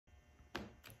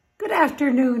Good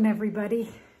afternoon, everybody.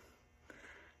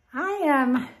 I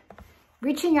am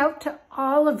reaching out to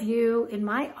all of you in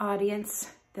my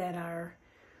audience that are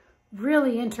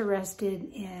really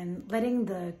interested in letting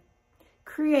the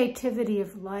creativity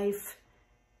of life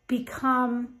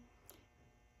become,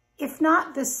 if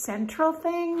not the central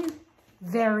thing,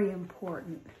 very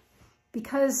important.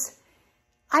 Because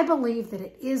I believe that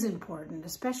it is important,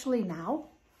 especially now.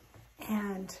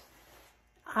 And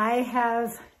I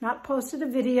have not posted a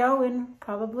video in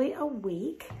probably a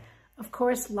week. Of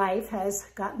course, life has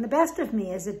gotten the best of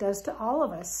me, as it does to all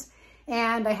of us.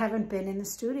 And I haven't been in the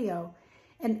studio.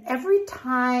 And every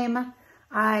time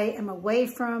I am away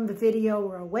from the video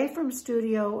or away from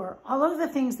studio or all of the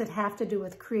things that have to do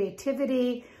with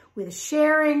creativity, with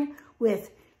sharing,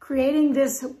 with creating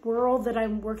this world that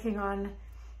I'm working on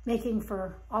making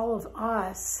for all of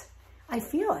us, I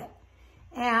feel it.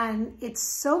 And it's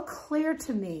so clear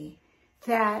to me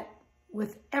that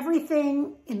with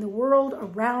everything in the world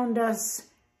around us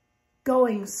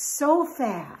going so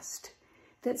fast,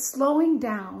 that slowing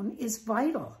down is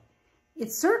vital.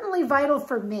 It's certainly vital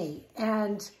for me.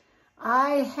 And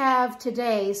I have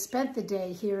today spent the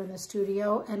day here in the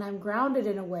studio, and I'm grounded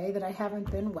in a way that I haven't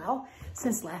been well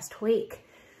since last week.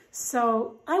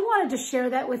 So I wanted to share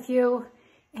that with you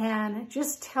and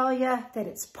just tell you that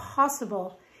it's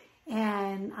possible.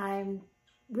 And I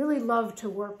really love to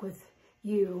work with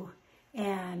you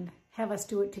and have us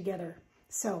do it together.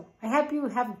 So I hope you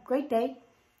have a great day,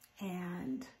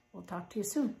 and we'll talk to you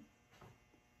soon.